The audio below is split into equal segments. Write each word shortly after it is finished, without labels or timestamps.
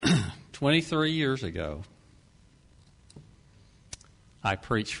23 years ago, I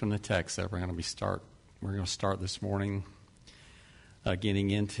preached from the text that we're going to start this morning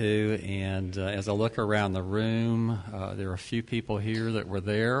getting into. And as I look around the room, there are a few people here that were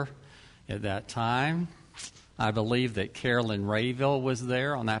there at that time. I believe that Carolyn Rayville was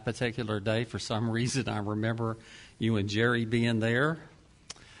there on that particular day. For some reason, I remember you and Jerry being there.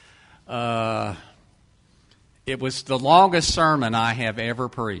 It was the longest sermon I have ever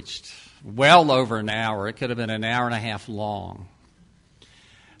preached. Well over an hour. It could have been an hour and a half long.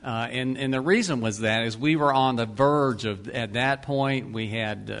 And the reason was that is we were on the verge of, at that point, we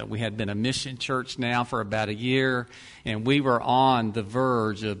had been a mission church now for about a year, and we were on the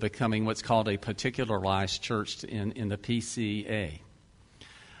verge of becoming what's called a particularized church in the PCA.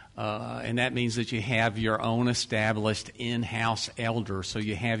 And that means that you have your own established in-house elder, so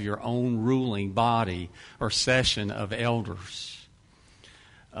you have your own ruling body or session of elders.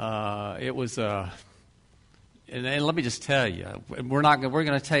 It was a... And let me just tell you, we're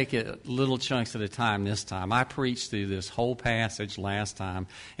going to take it little chunks at a time this time. I preached through this whole passage last time,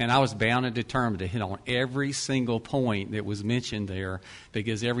 and I was bound and determined to hit on every single point that was mentioned there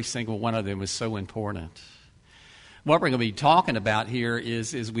because every single one of them was so important. What we're going to be talking about here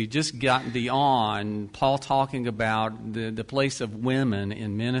is we've just gotten beyond Paul talking about the place of women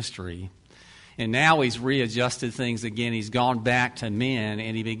in ministry. And now he's readjusted things again. He's gone back to men,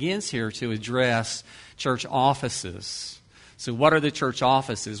 and he begins here to address church offices. So what are the church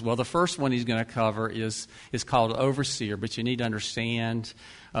offices? Well, the first one he's going to cover is called overseer, but you need to understand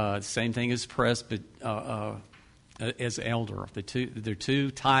the same thing as as elder. The two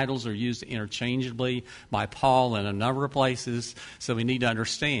titles are used interchangeably by Paul in a number of places, so we need to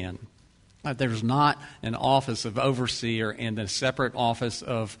understand that there's not an office of overseer and a separate office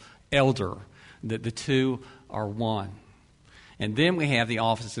of elder, that the two are one. And then we have the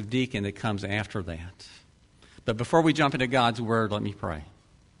office of deacon that comes after that. But before we jump into God's Word, let me pray.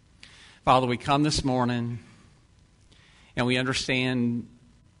 Father, we come this morning and we understand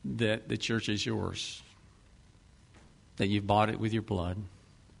that the church is yours, that you've bought it with your blood,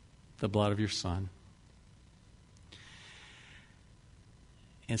 the blood of your Son.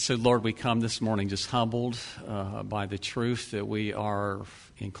 And so, Lord, we come this morning just humbled by the truth that we are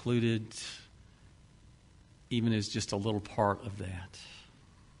included even as just a little part of that.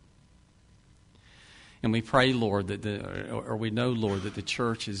 And we pray, Lord, we know, Lord, that the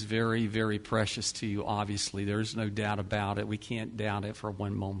church is very, very precious to you, obviously. There's no doubt about it. We can't doubt it for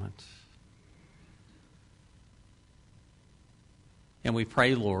one moment. And we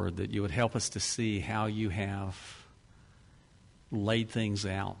pray, Lord, that you would help us to see how you have laid things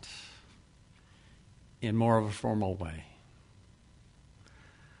out in more of a formal way.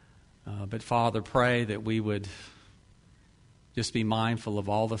 But Father, pray that we would just be mindful of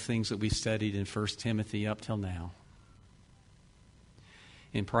all the things that we studied in 1 Timothy up till now.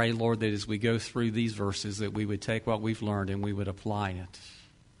 And pray, Lord, that as we go through these verses that we would take what we've learned and we would apply it,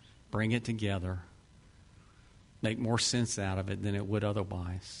 bring it together, make more sense out of it than it would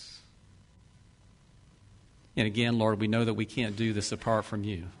otherwise. And again, Lord, we know that we can't do this apart from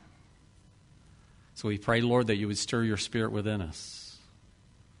you. So we pray, Lord, that you would stir your Spirit within us,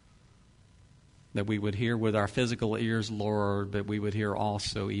 that we would hear with our physical ears, Lord, but we would hear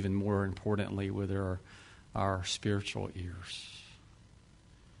also, even more importantly, with our spiritual ears.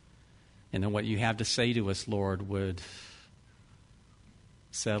 And then what you have to say to us, Lord, would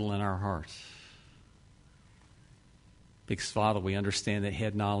settle in our hearts. Because, Father, we understand that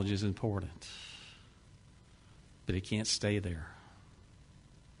head knowledge is important, but it can't stay there.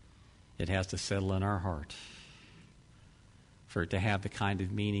 It has to settle in our heart for it to have the kind of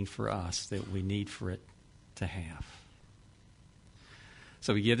meaning for us that we need for it to have.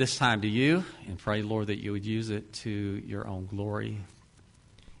 So we give this time to you and pray, Lord, that you would use it to your own glory.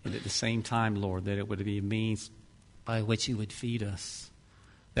 And at the same time, Lord, that it would be a means by which you would feed us,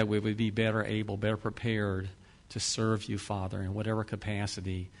 that we would be better able, better prepared to serve you, Father, in whatever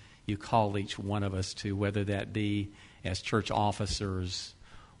capacity you call each one of us to, whether that be as church officers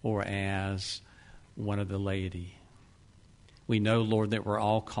or as one of the laity. We know, Lord, that we're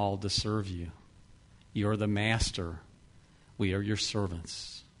all called to serve you. You're the master. We are your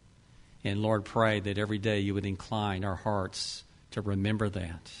servants. And Lord, pray that every day you would incline our hearts to remember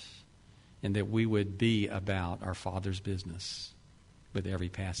that, and that we would be about our Father's business with every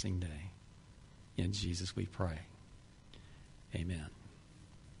passing day. In Jesus we pray. Amen.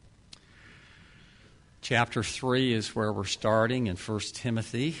 Chapter 3 is where we're starting in 1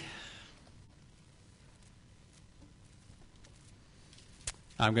 Timothy.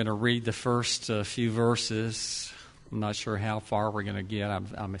 I'm going to read the first few verses I'm not sure how far we're going to get.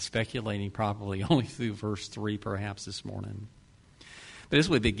 I'm speculating probably only through verse 3 perhaps this morning. But as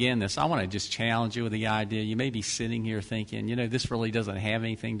we begin this, I want to just challenge you with the idea. You may be sitting here thinking, this really doesn't have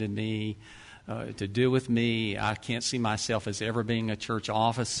anything to do with me. I can't see myself as ever being a church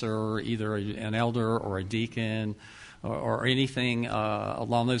officer, either an elder or a deacon or anything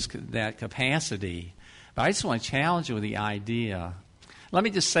along that capacity. But I just want to challenge you with the idea. Let me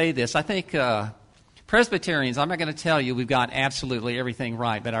just say this. I think Presbyterians, I'm not going to tell you we've got absolutely everything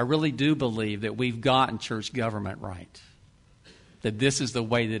right, but I really do believe that we've gotten church government right, that this is the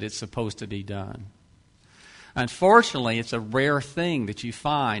way that it's supposed to be done. Unfortunately, it's a rare thing that you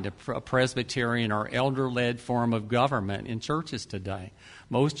find a Presbyterian or elder-led form of government in churches today.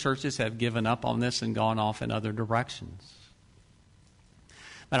 Most churches have given up on this and gone off in other directions.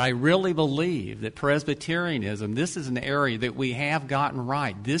 But I really believe that Presbyterianism, this is an area that we have gotten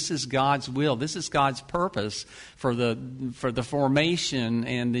right. This is God's will. This is God's purpose for the formation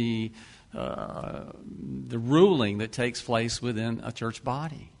and the ruling that takes place within a church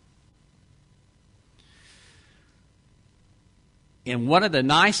body. And one of the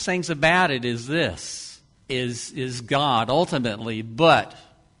nice things about it is this, is God ultimately, but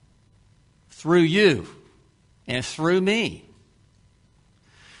through you and through me,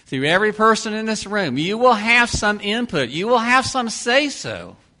 through every person in this room, you will have some input. You will have some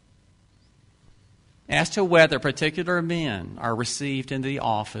say-so as to whether particular men are received into the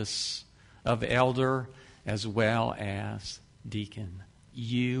office of elder as well as deacon.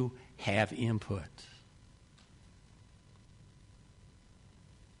 You have input.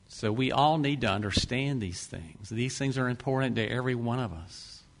 So we all need to understand these things. These things are important to every one of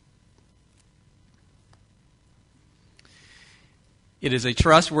us. It is a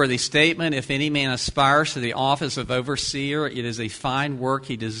trustworthy statement. If any man aspires to the office of overseer, it is a fine work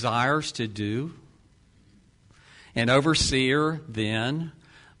he desires to do. An overseer, then,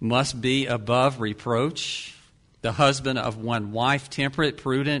 must be above reproach, the husband of one wife, temperate,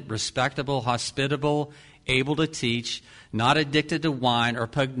 prudent, respectable, hospitable, able to teach, not addicted to wine or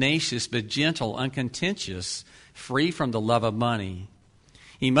pugnacious, but gentle, uncontentious, free from the love of money.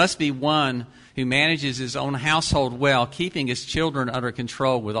 He must be one who manages his own household well, keeping his children under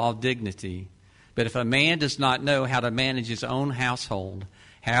control with all dignity. But if a man does not know how to manage his own household,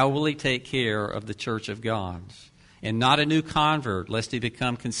 how will he take care of the church of God? And not a new convert, lest he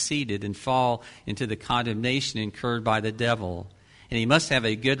become conceited and fall into the condemnation incurred by the devil. And he must have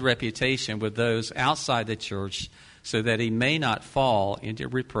a good reputation with those outside the church, so that he may not fall into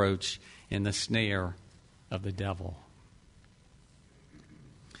reproach in the snare of the devil.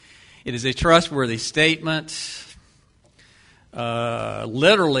 It is a trustworthy statement.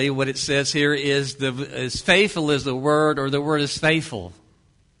 Literally, what it says here is as faithful is the word, or the word is faithful.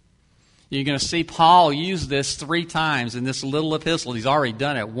 You're going to see Paul use this 3 times in this little epistle. He's already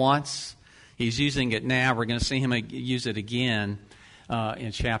done it once. He's using it now. We're going to see him use it again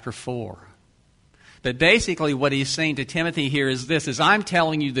in chapter 4. But basically what he's saying to Timothy here is this, is I'm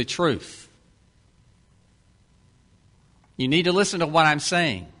telling you the truth. You need to listen to what I'm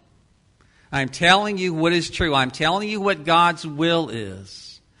saying. I'm telling you what is true. I'm telling you what God's will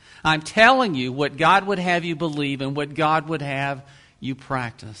is. I'm telling you what God would have you believe and what God would have you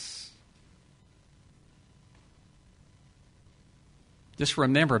practice. Just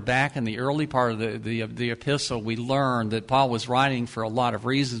remember, back in the early part of the epistle, we learned that Paul was writing for a lot of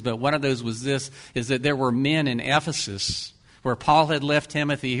reasons, but one of those was this, is that there were men in Ephesus where Paul had left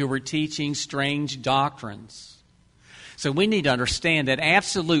Timothy who were teaching strange doctrines. So we need to understand that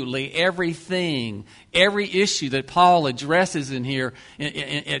absolutely everything, every issue that Paul addresses in here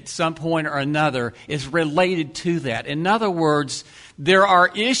at some point or another is related to that. In other words, there are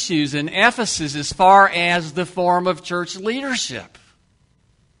issues in Ephesus as far as the form of church leadership.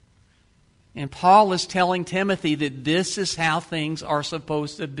 And Paul is telling Timothy that this is how things are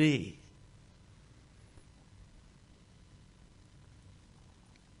supposed to be.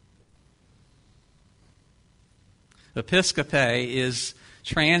 Episcope is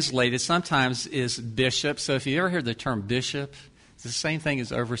translated sometimes is bishop. So if you ever hear the term bishop, it's the same thing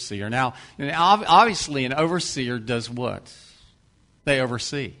as overseer. Now, obviously an overseer does what? They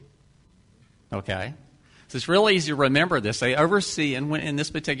oversee. Okay? So it's really easy to remember this. They oversee, and in this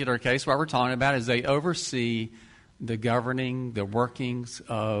particular case, what we're talking about is they oversee the governing, the workings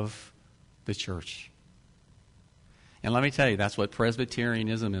of the church. And let me tell you, that's what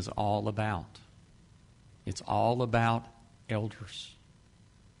Presbyterianism is all about. It's all about elders.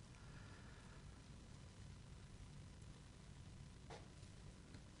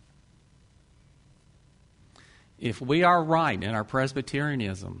 If we are right in our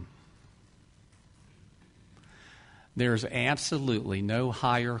Presbyterianism, There's absolutely no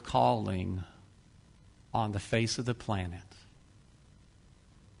higher calling on the face of the planet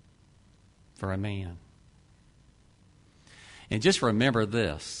for a man. And just remember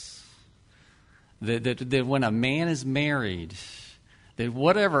this, that when a man is married, that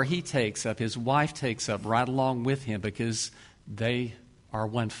whatever he takes up, his wife takes up right along with him, because they are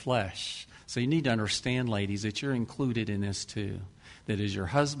one flesh. So you need to understand, ladies, that you're included in this too. That as your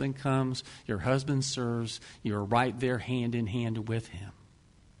husband comes, your husband serves, you're right there hand in hand with him.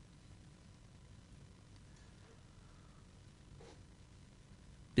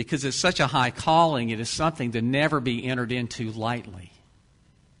 Because it's such a high calling, it is something to never be entered into lightly.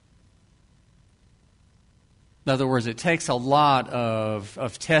 In other words, it takes a lot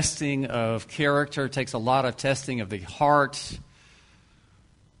of testing of character, it takes a lot of testing of the heart.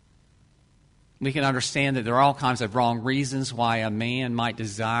 We can understand that there are all kinds of wrong reasons why a man might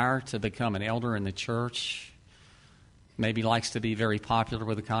desire to become an elder in the church. Maybe he likes to be very popular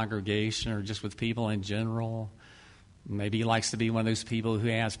with the congregation or just with people in general. Maybe he likes to be one of those people who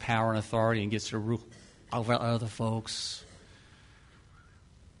has power and authority and gets to rule over other folks.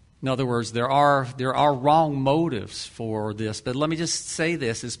 In other words, there are wrong motives for this. But let me just say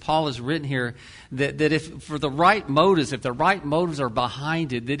this, as Paul has written here, that if for the right motives, if the right motives are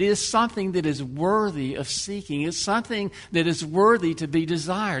behind it, that it is something that is worthy of seeking. It's something that is worthy to be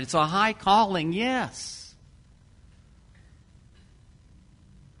desired. It's a high calling, yes.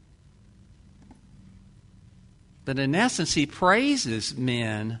 But in essence, he praises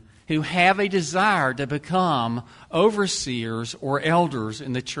men who have a desire to become overseers or elders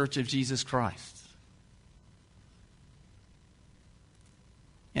in the church of Jesus Christ.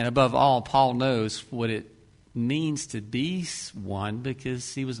 And above all, Paul knows what it means to be one,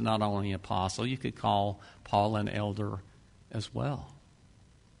 because he was not only an apostle, you could call Paul an elder as well.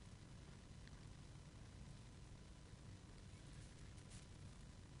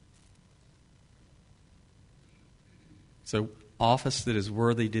 So, office that is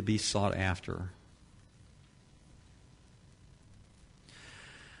worthy to be sought after.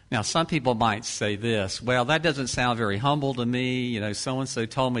 Now, some people might say this, well, that doesn't sound very humble to me. You know, so-and-so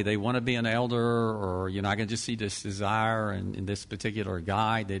told me they want to be an elder, or, you know, I can just see this desire in this particular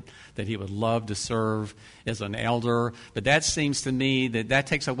guy that he would love to serve as an elder. But that seems to me that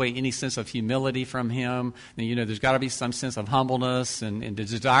takes away any sense of humility from him. And, you know, there's got to be some sense of humbleness and to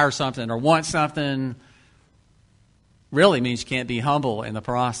desire something or want something. Really means you can't be humble in the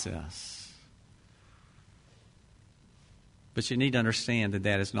process. But you need to understand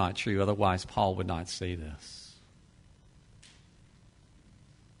that is not true. Otherwise, Paul would not say this.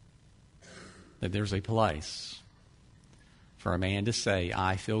 That there's a place for a man to say,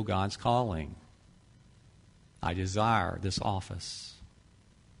 I feel God's calling. I desire this office.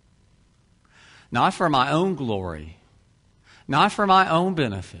 Not for my own glory, not for my own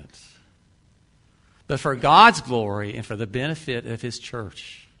benefit, but for God's glory and for the benefit of His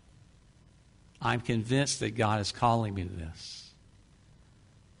church. I'm convinced that God is calling me to this.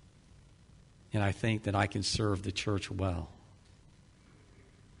 And I think that I can serve the church well.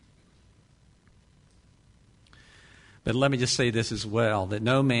 But let me just say this as well, that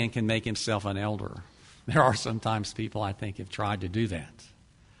no man can make himself an elder. There are sometimes people I think have tried to do that.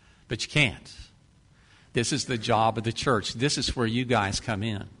 But you can't. This is the job of the church. This is where you guys come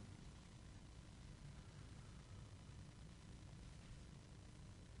in.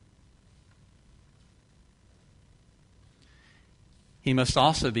 He must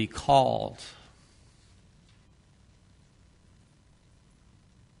also be called.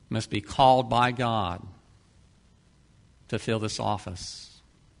 Must be called by God to fill this office.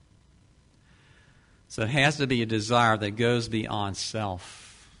 So it has to be a desire that goes beyond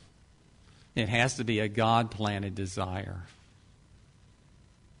self. It has to be a God-planted desire.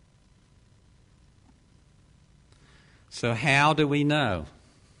 So how do we know?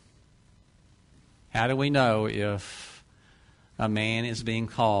 How do we know if a man is being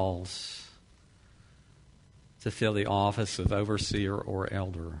called to fill the office of overseer or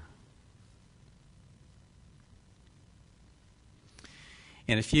elder?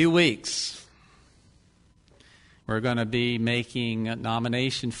 In a few weeks, we're going to be making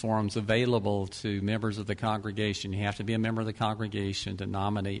nomination forms available to members of the congregation. You have to be a member of the congregation to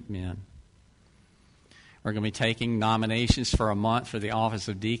nominate men. We're going to be taking nominations for a month for the office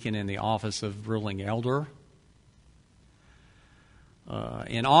of deacon and the office of ruling elder.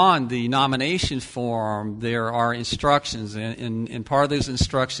 And on the nomination form, there are instructions, and part of those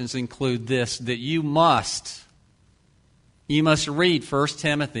instructions include this, that you must read 1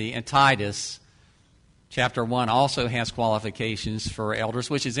 Timothy and Titus. Chapter 1 also has qualifications for elders,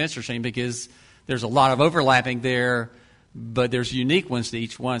 which is interesting because There's a lot of overlapping there, but there's unique ones to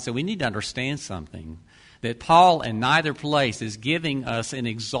each one. So we need to understand something, that Paul in neither place is giving us an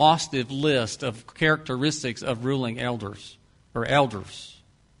exhaustive list of characteristics of ruling elders or elders.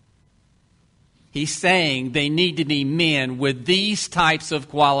 He's saying they need to be men with these types of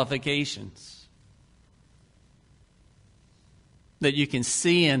qualifications that you can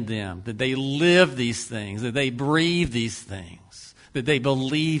see in them, that they live these things, that they breathe these things, that they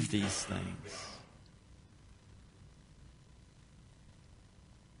believe these things.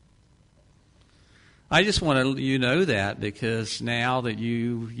 I just want you to know that, because now that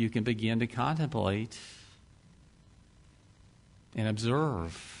you can begin to contemplate and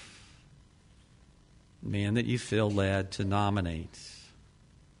observe men that you feel led to nominate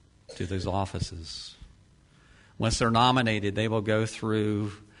to those offices. Once they're nominated, they will go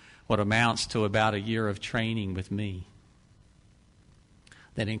through what amounts to about a year of training with me.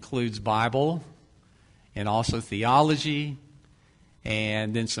 That includes Bible and also theology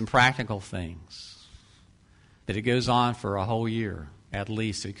and then some practical things. That it goes on for a whole year, at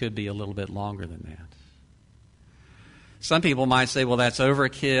least. It could be a little bit longer than that. Some people might say, well, that's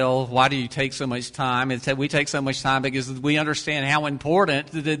overkill. Why do you take so much time? And we take so much time because we understand how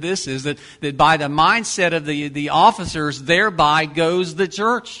important that this is, that by the mindset of the officers, thereby goes the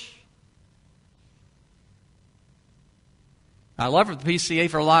church. I love the PCA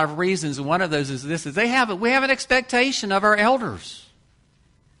for a lot of reasons, and one of those is this, is we have an expectation of our elders.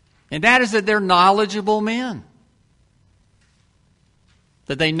 And that is that they're knowledgeable men.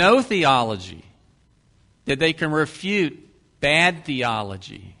 That they know theology. That they can refute bad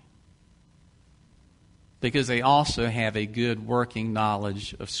theology, because they also have a good working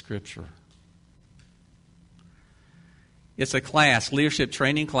knowledge of Scripture. It's a class, leadership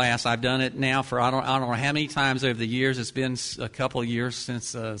training class. I've done it now for I don't know how many times over the years. It's been a couple of years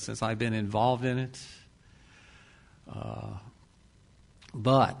since I've been involved in it.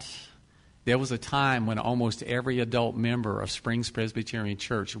 But there was a time when almost every adult member of Springs Presbyterian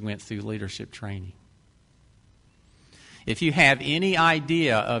Church went through leadership training. If you have any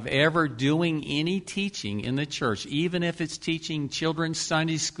idea of ever doing any teaching in the church, even if it's teaching children's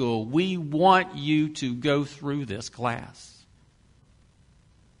Sunday school, we want you to go through this class.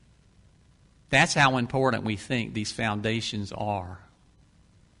 That's how important we think these foundations are.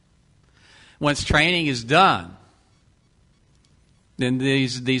 Once training is done, then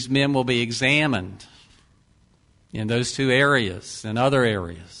these men will be examined in those two areas and other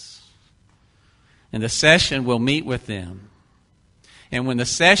areas. And the session will meet with them. And when the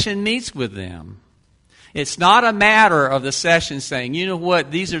session meets with them, it's not a matter of the session saying, you know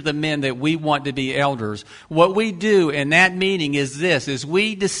what, these are the men that we want to be elders. What we do in that meeting is this, is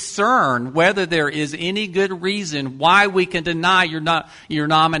we discern whether there is any good reason why we can deny your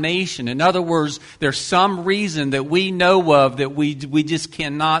nomination. In other words, there's some reason that we know of that we just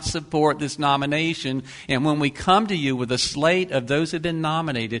cannot support this nomination. And when we come to you with a slate of those who have been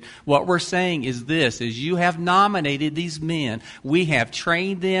nominated, what we're saying is this, is you have nominated these men, we have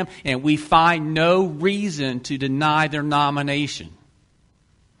trained them, and we find no reason to deny their nomination.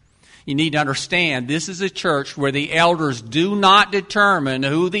 You need to understand, this is a church where the elders do not determine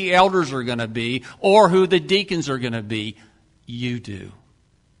who the elders are going to be or who the deacons are going to be. You do.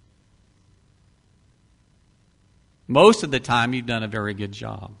 Most of the time, you've done a very good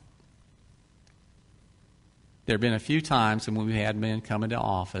job. There have been a few times when we had men come into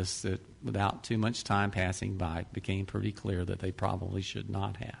office that, without too much time passing by, it became pretty clear that they probably should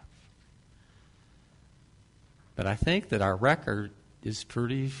not have. But I think that our record is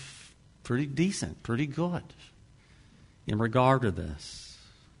pretty decent, pretty good in regard to this.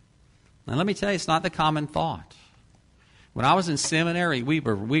 And let me tell you, it's not the common thought. When I was in seminary, we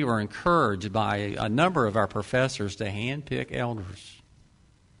were encouraged by a number of our professors to handpick elders.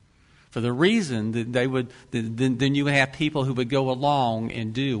 For the reason that then you would have people who would go along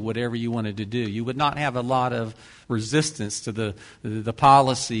and do whatever you wanted to do. You would not have a lot of resistance to the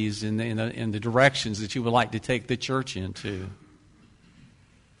policies and the directions that you would like to take the church into.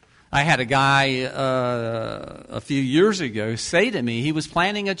 I had a guy a few years ago say to me he was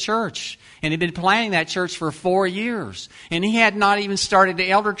planning a church, and he'd been planning that church for 4 years, and he had not even started the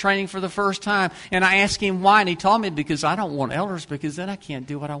elder training for the first time. And I asked him why, and he told me, because I don't want elders, because then I can't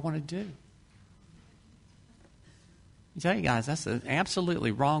do what I want to do. I tell you guys, that's an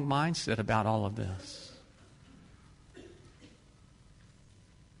absolutely wrong mindset about all of this.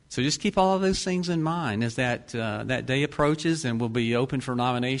 So just keep all of those things in mind as that day approaches, and we'll be open for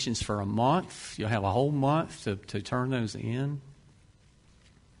nominations for a month. You'll have a whole month to turn those in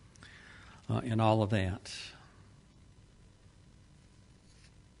and all of that.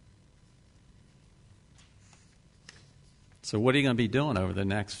 So what are you going to be doing over the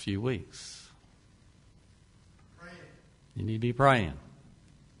next few weeks? Praying. You need to be praying.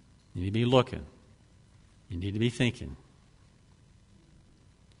 You need to be looking. You need to be thinking.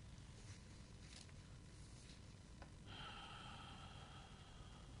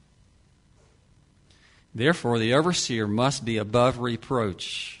 Therefore, the overseer must be above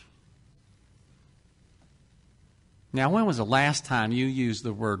reproach. Now, when was the last time you used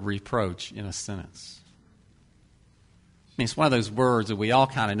the word reproach in a sentence? I mean, it's one of those words that we all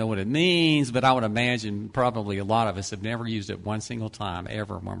kind of know what it means, but I would imagine probably a lot of us have never used it one single time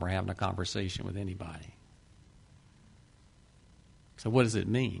ever when we're having a conversation with anybody. So what does it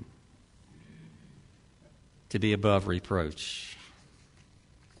mean to be above reproach?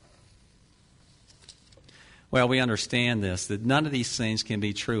 Well, we understand this, that none of these things can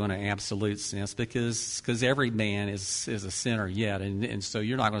be true in an absolute sense because every man is a sinner yet. And so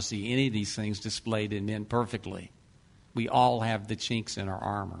you're not going to see any of these things displayed in men perfectly. We all have the chinks in our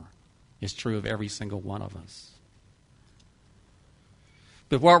armor. It's true of every single one of us.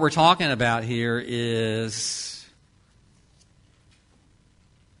 But what we're talking about here is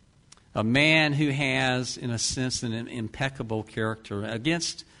a man who has, in a sense, an impeccable character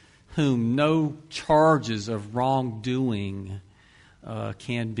against whom no charges of wrongdoing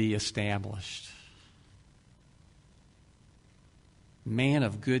can be established. Man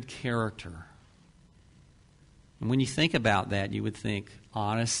of good character. And when you think about that, you would think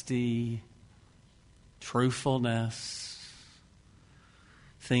honesty, truthfulness,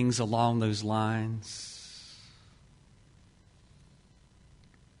 things along those lines.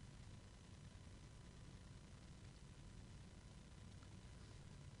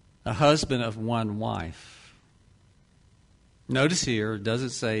 A husband of one wife. Notice here, it doesn't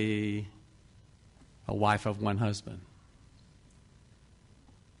say a wife of one husband.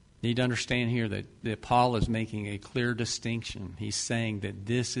 You need to understand here that Paul is making a clear distinction. He's saying that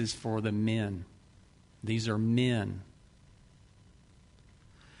this is for the men. These are men.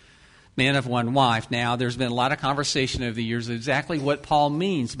 Man of one wife. Now, there's been a lot of conversation over the years exactly what Paul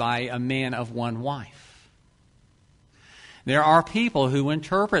means by a man of one wife. There are people who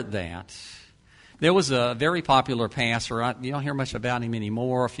interpret that. There was a very popular pastor, you don't hear much about him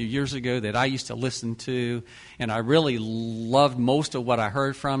anymore, a few years ago that I used to listen to, and I really loved most of what I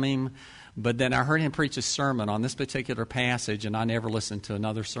heard from him. But then I heard him preach a sermon on this particular passage, and I never listened to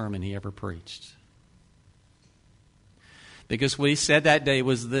another sermon he ever preached. Because what he said that day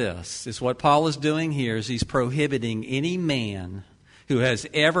was this, is what Paul is doing here is he's prohibiting any man who has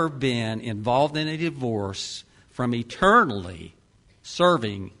ever been involved in a divorce from eternally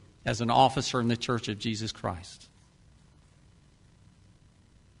serving as an officer in the Church of Jesus Christ.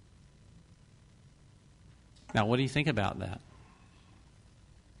 Now, what do you think about that?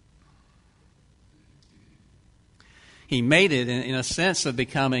 He made it in a sense of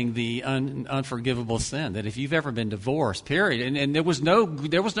becoming the unforgivable sin. That if you've ever been divorced, period, and there was no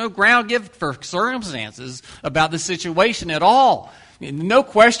ground given for circumstances about the situation at all. No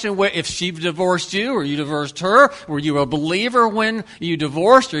question if she divorced you or you divorced her. Were you a believer when you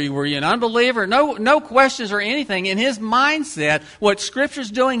divorced or were you an unbeliever? No questions or anything. In his mindset, what Scripture's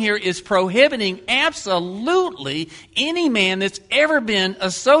doing here is prohibiting absolutely any man that's ever been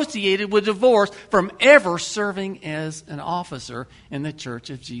associated with divorce from ever serving as an officer in the Church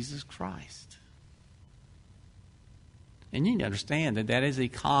of Jesus Christ. And you need to understand that is a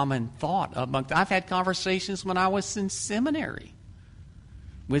common thought. I've had conversations when I was in seminary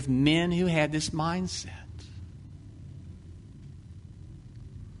with men who had this mindset.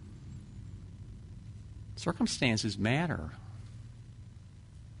 Circumstances matter.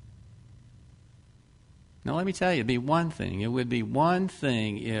 Now, let me tell you, it'd be one thing. It would be one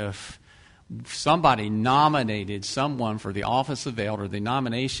thing if somebody nominated someone for the office of elder, the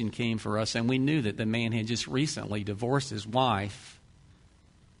nomination came for us, and we knew that the man had just recently divorced his wife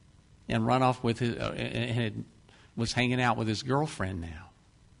and run off with his, was hanging out with his girlfriend now.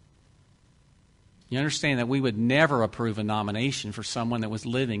 You understand that we would never approve a nomination for someone that was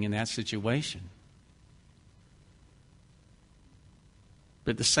living in that situation.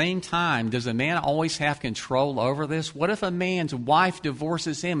 But at the same time, does a man always have control over this? What if a man's wife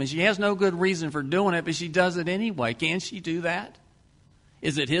divorces him and she has no good reason for doing it, but she does it anyway? Can she do that?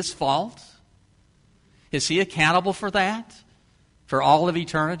 Is it his fault? Is he accountable for that? For all of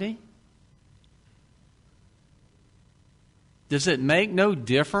eternity? Does it make no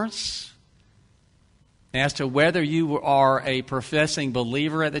difference as to whether you are a professing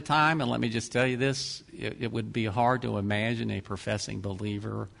believer at the time? And let me just tell you this, it would be hard to imagine a professing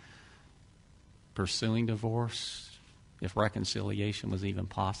believer pursuing divorce if reconciliation was even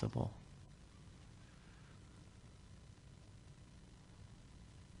possible.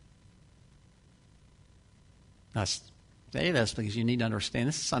 I say this because you need to understand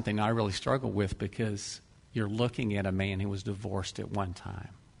this is something I really struggle with, because you're looking at a man who was divorced at one time.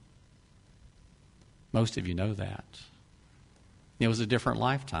 Most of you know that. It was a different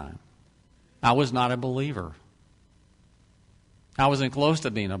lifetime. I was not a believer. I wasn't close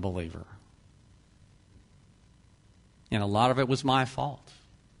to being a believer. And a lot of it was my fault.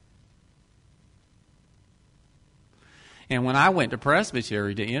 And when I went to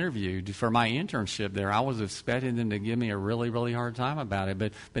Presbytery to interview for my internship there, I was expecting them to give me a really, really hard time about it.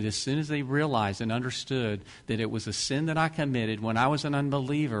 But as soon as they realized and understood that it was a sin that I committed when I was an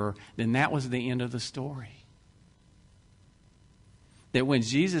unbeliever, then that was the end of the story. That when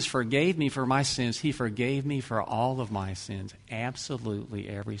Jesus forgave me for my sins, He forgave me for all of my sins. Absolutely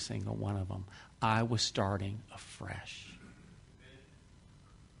every single one of them. I was starting afresh.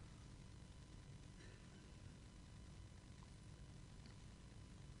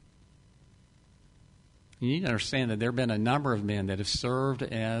 You need to understand that there have been a number of men that have served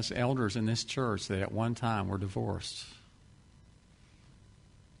as elders in this church that at one time were divorced.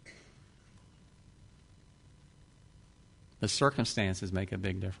 The circumstances make a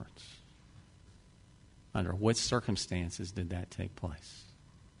big difference. Under what circumstances did that take place?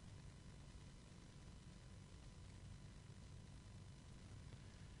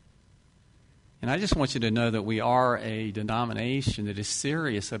 And I just want you to know that we are a denomination that is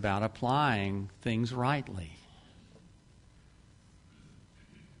serious about applying things rightly.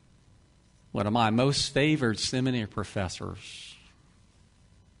 One of my most favored seminary professors,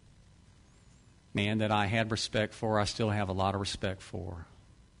 man that I had respect for, I still have a lot of respect for,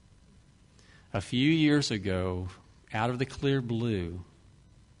 a few years ago, out of the clear blue,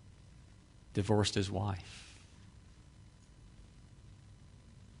 divorced his wife.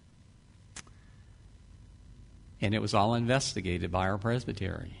 And it was all investigated by our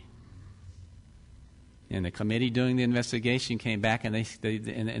presbytery. And the committee doing the investigation came back, and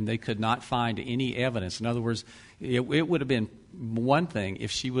they could not find any evidence. In other words, it would have been one thing if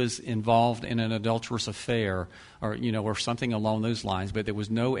she was involved in an adulterous affair or something along those lines, but there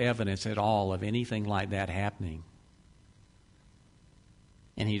was no evidence at all of anything like that happening.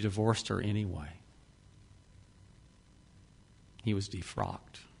 And he divorced her anyway. He was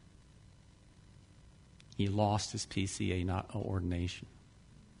defrocked. He lost his PCA ordination.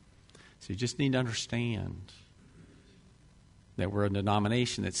 So you just need to understand that we're a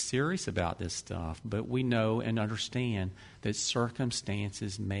denomination that's serious about this stuff, but we know and understand that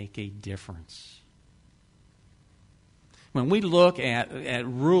circumstances make a difference. When we look at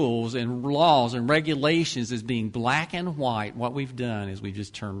rules and laws and regulations as being black and white, what we've done is we've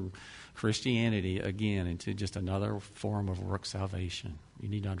just turned Christianity again into just another form of work salvation. You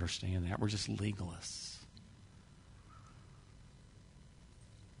need to understand that. We're just legalists.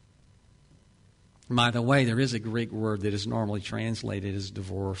 By the way, there is a Greek word that is normally translated as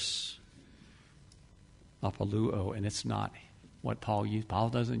divorce, apoluo, and it's not what Paul used. Paul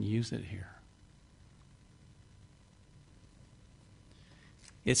doesn't use it here.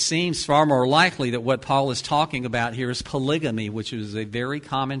 It seems far more likely that what Paul is talking about here is polygamy, which was a very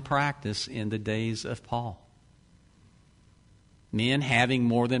common practice in the days of Paul. Men having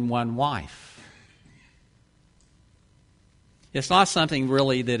more than one wife. It's not something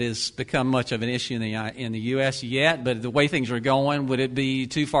really that has become much of an issue in the U.S. yet, but the way things are going, would it be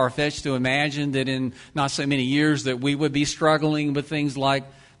too far-fetched to imagine that in not so many years that we would be struggling with things like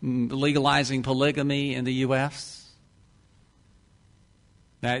legalizing polygamy in the U.S.?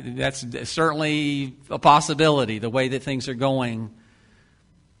 That's certainly a possibility, the way that things are going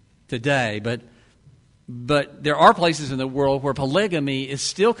today. But there are places in the world where polygamy is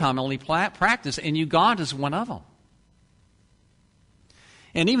still commonly practiced, and Uganda is one of them.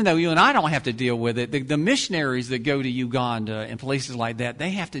 And even though you and I don't have to deal with it, the missionaries that go to Uganda and places like that,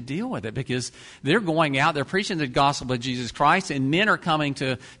 they have to deal with it because they're going out, they're preaching the gospel of Jesus Christ, and men are coming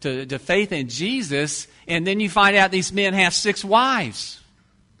to faith in Jesus, and then you find out these men have 6 wives.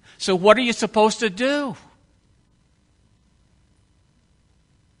 So what are you supposed to do?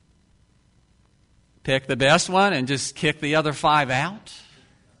 Pick the best one and just kick the other 5 out?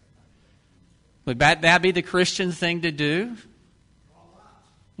 Would that be the Christian thing to do?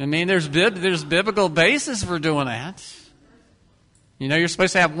 I mean, there's biblical basis for doing that. You know, you're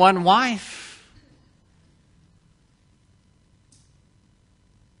supposed to have one wife.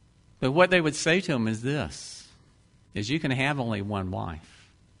 But what they would say to him is this, is you can have only one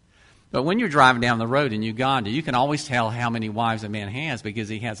wife. But when you're driving down the road in Uganda, you can always tell how many wives a man has because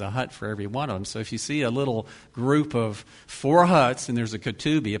he has a hut for every one of them. So if you see a little group of 4 huts and there's a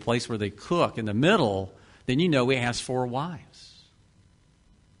katubi, a place where they cook, in the middle, then you know he has 4 wives.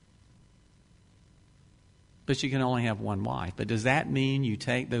 But you can only have one wife. But does that mean you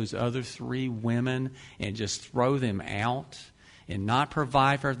take those other 3 women and just throw them out and not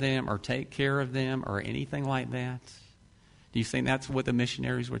provide for them or take care of them or anything like that? Do you think that's what the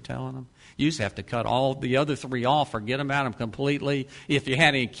missionaries were telling them? You just have to cut all the other 3 off, forget about them completely. If you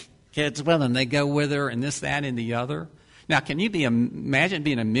had any kids with them, they go with her and this, that, and the other. Now, can you imagine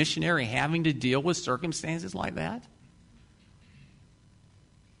being a missionary having to deal with circumstances like that?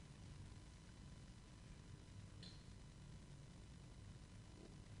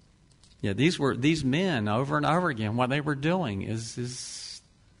 Yeah, these men over and over again. What they were doing is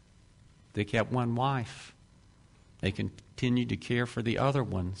they kept one wife. They continued to care for the other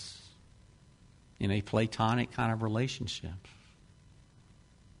ones in a platonic kind of relationship.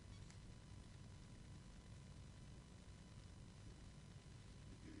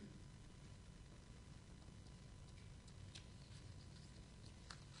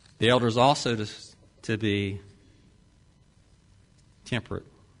 The elders also to be temperate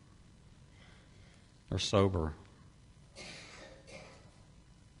or sober.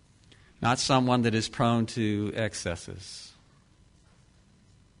 Not someone that is prone to excesses.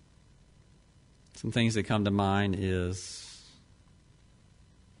 Some things that come to mind is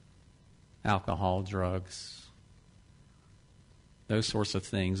alcohol, drugs, those sorts of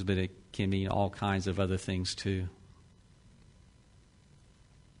things, but it can mean all kinds of other things too.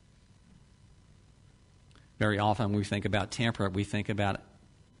 Very often when we think about temperate, we think about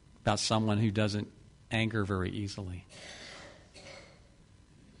someone who doesn't anger very easily.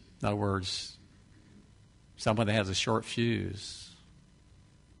 In other words, someone that has a short fuse,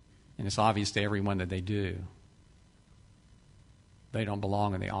 and it's obvious to everyone that they do. They don't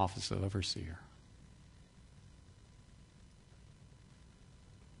belong in the office of overseer.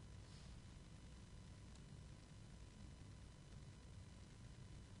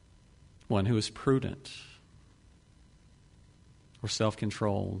 One who is prudent or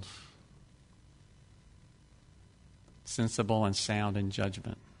self-controlled, sensible and sound in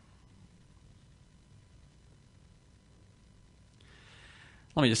judgment.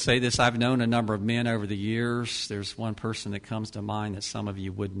 Let me just say this. I've known a number of men over the years. There's one person that comes to mind that some of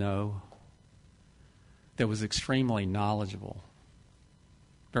you would know that was extremely knowledgeable.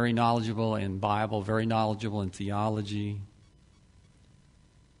 Very knowledgeable in Bible, very knowledgeable in theology,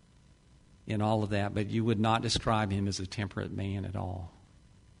 in all of that, but you would not describe him as a temperate man at all.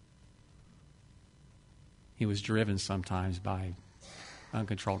 He was driven sometimes by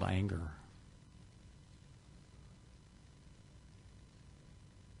uncontrolled anger.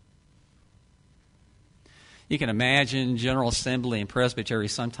 You can imagine General Assembly and Presbytery,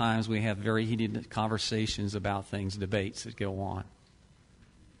 sometimes we have very heated conversations about things, debates that go on.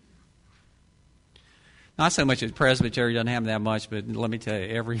 Not so much at Presbytery, doesn't have that much, but let me tell you,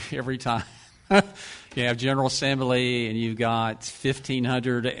 every time you have General Assembly and you've got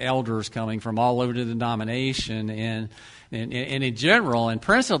 1,500 elders coming from all over the denomination, and in general, in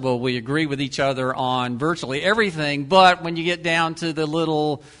principle, we agree with each other on virtually everything, but when you get down to the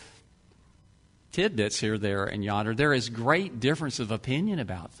little tidbits here, there, and yonder, there is great difference of opinion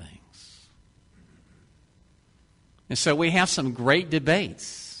about things. And so we have some great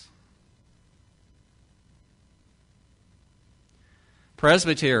debates.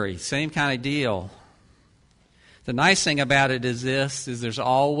 Presbytery, same kind of deal. The nice thing about it is this, is there's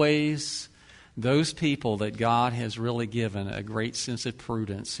always those people that God has really given a great sense of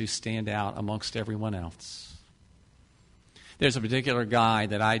prudence who stand out amongst everyone else. There's a particular guy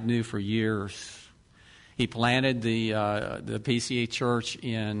that I knew for years. He planted the PCA church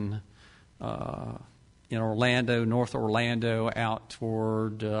in Orlando, North Orlando, out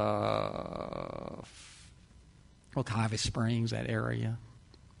toward Ocala Springs, that area.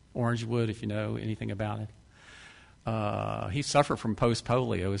 Orangewood, if you know anything about it. He suffered from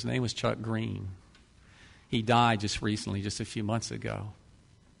post-polio. His name was Chuck Green. He died just recently, just a few months ago.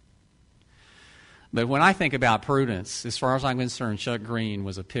 But when I think about prudence, as far as I'm concerned, Chuck Green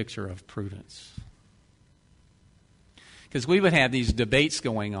was a picture of prudence. Because we would have these debates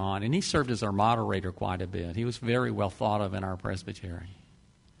going on, and he served as our moderator quite a bit. He was very well thought of in our presbytery.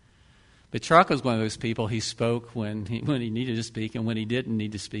 But Chuck was one of those people, he spoke when he needed to speak, and when he didn't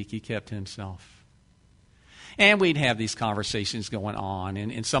need to speak, he kept to himself. And we'd have these conversations going on,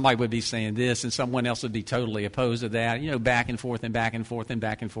 and somebody would be saying this, and someone else would be totally opposed to that, back and forth and back and forth and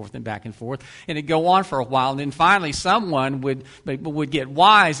back and forth and back and forth. And it'd go on for a while, and then finally someone would get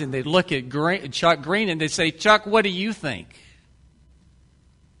wise, and they'd look at Chuck Green, and they'd say, "Chuck, what do you think?"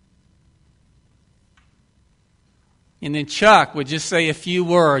 And then Chuck would just say a few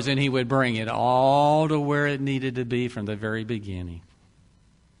words, and he would bring it all to where it needed to be from the very beginning.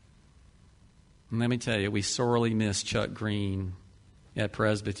 And let me tell you, we sorely miss Chuck Green at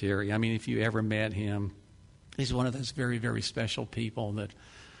Presbytery. I mean, if you ever met him, he's one of those very, very special people that,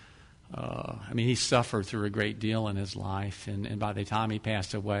 he suffered through a great deal in his life. And by the time he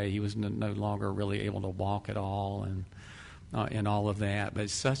passed away, he was no longer really able to walk at all and all of that. But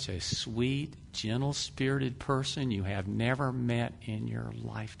such a sweet, gentle-spirited person you have never met in your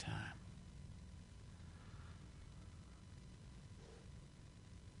lifetime.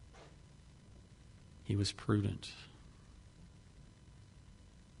 He was prudent.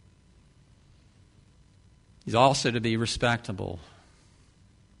 He's also to be respectable.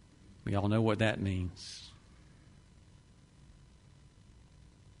 We all know what that means.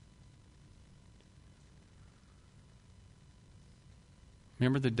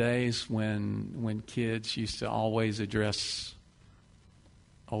 Remember the days when kids used to always address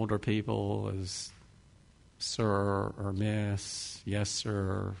older people as sir or miss, yes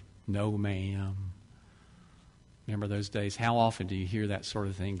sir, no ma'am. Remember those days? How often do you hear that sort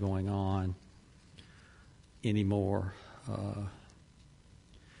of thing going on anymore?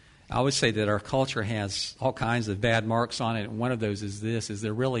 I would say that our culture has all kinds of bad marks on it, and one of those is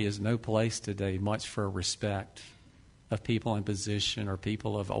there really is no place today much for respect of people in position or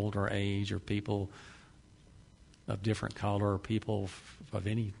people of older age or people of different color or people of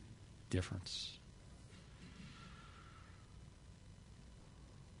any difference.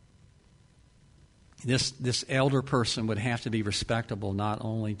 This elder person would have to be respectable not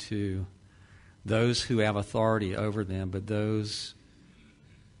only to those who have authority over them, but those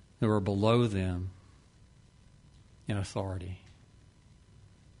who are below them in authority.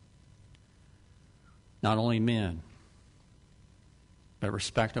 Not only men, but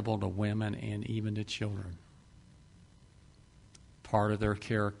respectable to women and even to children. Part of their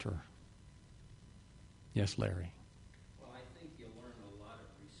character. Yes, Larry. Well, I think you'll learn a lot of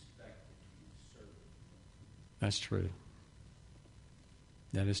respect if you serve. That's true.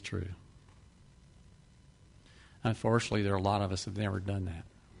 That is true. Unfortunately, there are a lot of us who have never done that.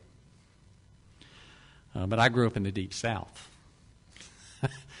 But I grew up in the Deep South.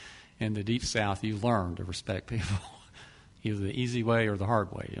 In the Deep South, you learn to respect people. Either the easy way or the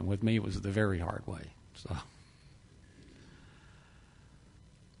hard way. And with me, it was the very hard way. So,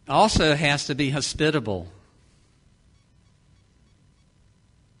 also has to be hospitable.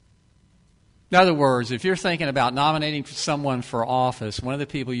 In other words, if you're thinking about nominating someone for office, one of the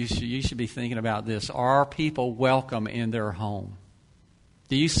people you should be thinking about this: are people welcome in their home?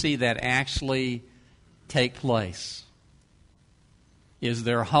 Do you see that actually take place? Is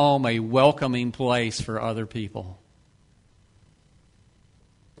their home a welcoming place for other people?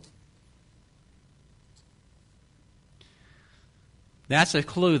 That's a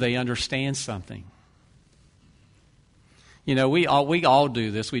clue they understand something. You know, we all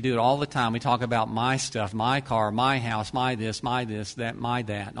do this. We do it all the time. We talk about my stuff, my car, my house, my this, that, my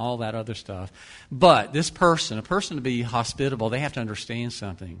that, and all that other stuff. But a person to be hospitable, they have to understand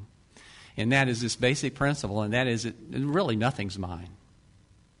something. And that is this basic principle, and that is that really nothing's mine.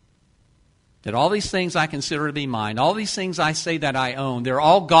 That all these things I consider to be mine, all these things I say that I own, they're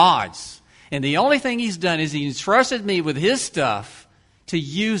all God's. And the only thing He's done is He entrusted me with His stuff to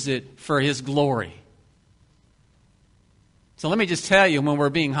use it for His glory. So let me just tell you, when we're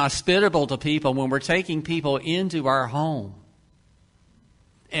being hospitable to people, when we're taking people into our home,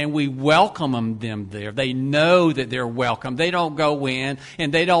 and we welcome them there, they know that they're welcome. They don't go in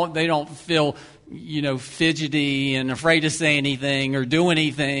and they don't feel, fidgety and afraid to say anything or do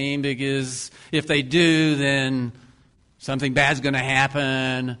anything, because if they do, then something bad's going to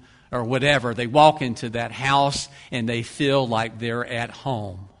happen or whatever. They walk into that house and they feel like they're at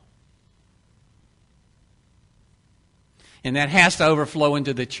home. And that has to overflow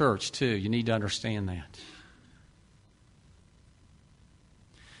into the church too. You need to understand that.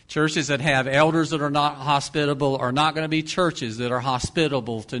 Churches that have elders that are not hospitable are not going to be churches that are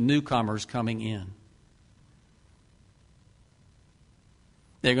hospitable to newcomers coming in.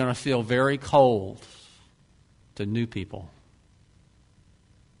 They're going to feel very cold to new people.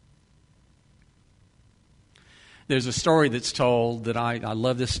 There's a story that's told that I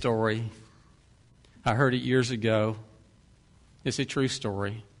love this story. I heard it years ago. It's a true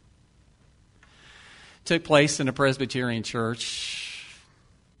story. It took place in a Presbyterian church.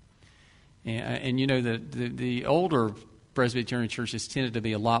 And the older Presbyterian churches tended to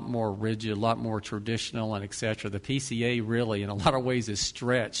be a lot more rigid, a lot more traditional, and etc. The PCA really, in a lot of ways, has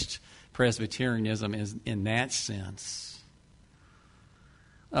stretched Presbyterianism in that sense.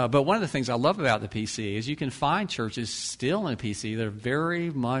 But one of the things I love about the PCA is you can find churches still in the PCA that are very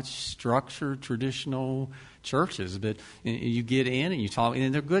much structured, traditional churches. But you get in and you talk,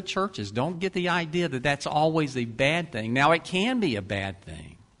 and they're good churches. Don't get the idea that that's always a bad thing. Now, it can be a bad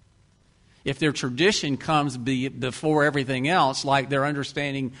thing if their tradition comes before everything else, like their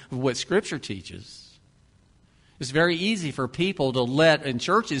understanding of what Scripture teaches. It's very easy for people in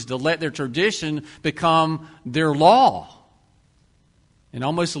churches to let their tradition become their law and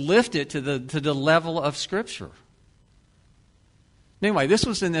almost lift it to the level of Scripture. Anyway, this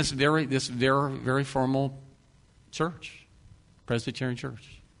was in this very formal church, Presbyterian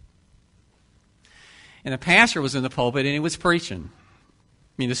church. And the pastor was in the pulpit and he was preaching.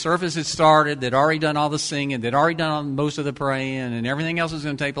 I mean, the service had started. They'd already done all the singing. They'd already done most of the praying, and everything else was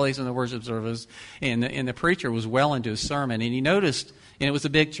going to take place in the worship service. And the preacher was well into his sermon, and he noticed, and it was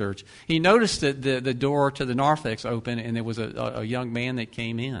a big church, he noticed that the door to the narthex open, and there was a young man that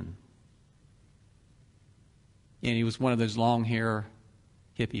came in. And he was one of those long hair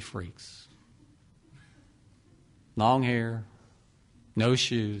hippie freaks. Long hair, no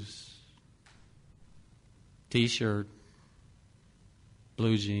shoes, T-shirt,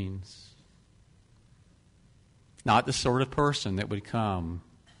 blue jeans. Not the sort of person that would come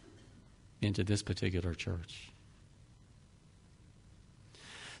into this particular church.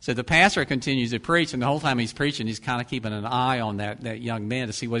 So the pastor continues to preach, and the whole time he's preaching, he's kind of keeping an eye on that young man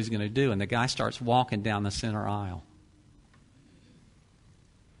to see what he's going to do. And the guy starts walking down the center aisle.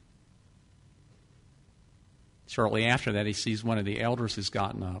 Shortly after that, he sees one of the elders has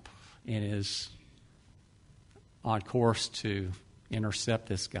gotten up and is on course to intercept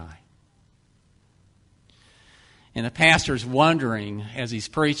this guy. And the pastor's wondering, as he's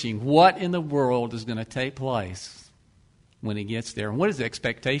preaching, what in the world is going to take place when he gets there. And what his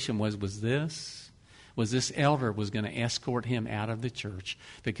expectation was this elder was going to escort him out of the church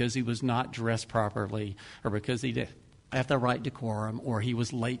because he was not dressed properly, or because he didn't have the right decorum, or he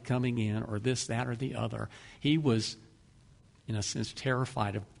was late coming in, or this, that, or the other. He was, in a sense,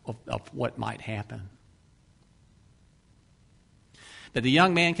 terrified of what might happen. But the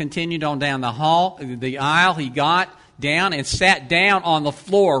young man continued on down the aisle. He got down and sat down on the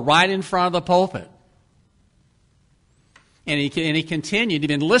floor right in front of the pulpit. And he continued. He'd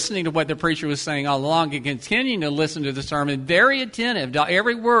been listening to what the preacher was saying all along, and continuing to listen to the sermon, very attentive to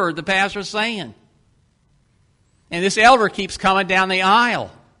every word the pastor was saying. And this elder keeps coming down the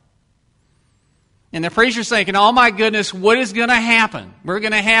aisle. And the preacher's thinking, oh my goodness, what is going to happen? We're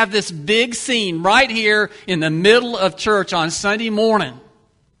going to have this big scene right here in the middle of church on Sunday morning.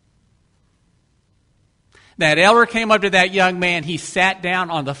 That elder came up to that young man. He sat down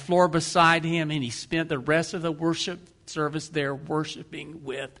on the floor beside him, and he spent the rest of the worship service there worshiping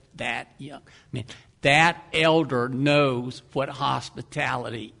with that young man. That elder knows what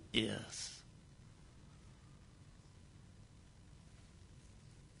hospitality is.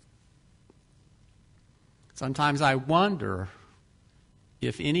 Sometimes I wonder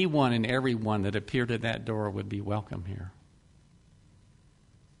if anyone and everyone that appeared at that door would be welcome here.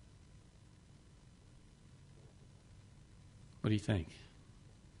 What do you think?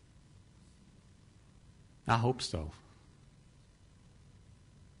 I hope so.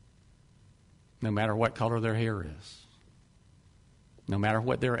 No matter what color their hair is. No matter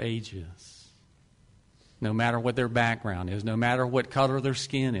what their age is. No matter what their background is, no matter what color their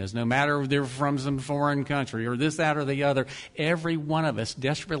skin is, no matter if they're from some foreign country or this, that, or the other, every one of us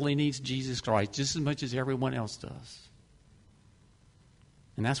desperately needs Jesus Christ just as much as everyone else does.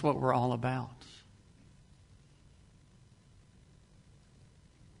 And that's what we're all about.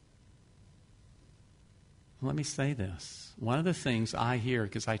 Let me say this. One of the things I hear,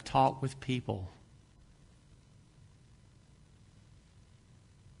 because I talk with people,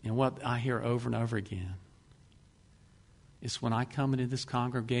 and what I hear over and over again, is when I come into this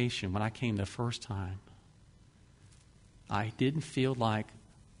congregation, when I came the first time, I didn't feel like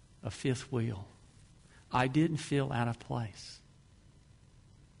a fifth wheel. I didn't feel out of place.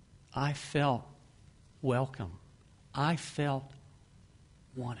 I felt welcome. I felt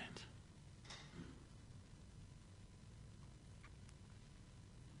wanted.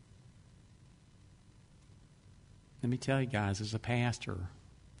 Let me tell you guys, as a pastor,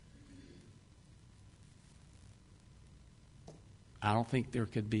 I don't think there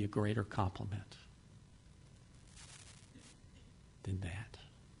could be a greater compliment than that.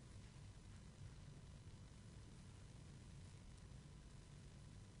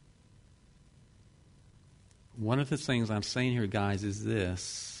 One of the things I'm saying here, guys, is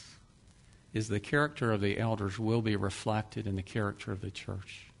this, is the character of the elders will be reflected in the character of the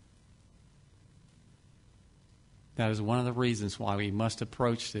church. That is one of the reasons why we must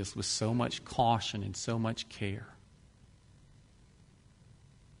approach this with so much caution and so much care.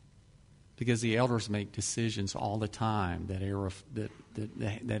 Because the elders make decisions all the time that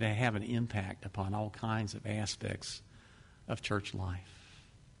have an impact upon all kinds of aspects of church life.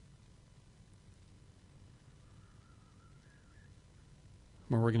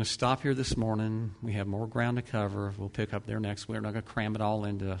 Well, we're going to stop here this morning. We have more ground to cover. We'll pick up there next week. We're not going to cram it all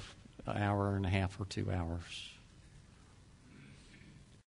into an hour and a half or 2 hours.